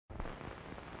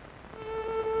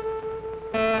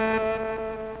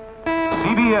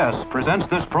CBS presents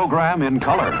this program in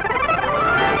color.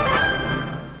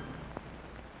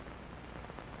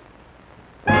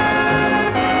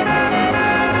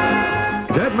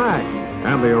 Ted Mack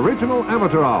and the original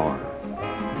Amateur Hour.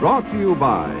 Brought to you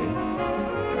by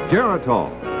Geritol,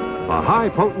 the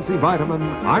high-potency vitamin,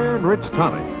 iron-rich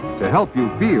tonic to help you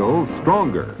feel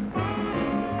stronger.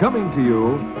 Coming to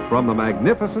you from the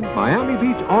magnificent Miami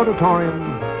Beach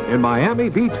Auditorium in Miami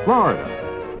Beach, Florida.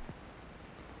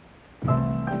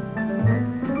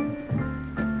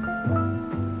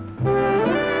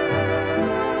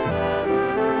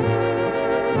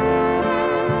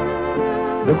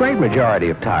 The great majority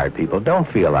of tired people don't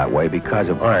feel that way because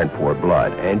of iron-poor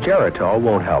blood, and Geritol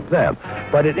won't help them.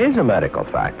 But it is a medical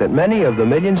fact that many of the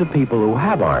millions of people who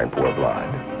have iron-poor blood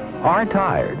are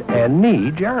tired and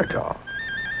need Geritol.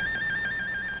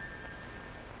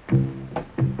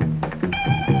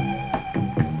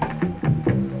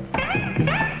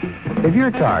 If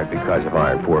you're tired because of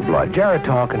iron-poor blood,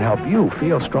 Geritol can help you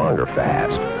feel stronger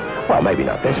fast. Well, maybe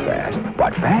not this fast,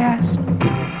 but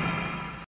fast.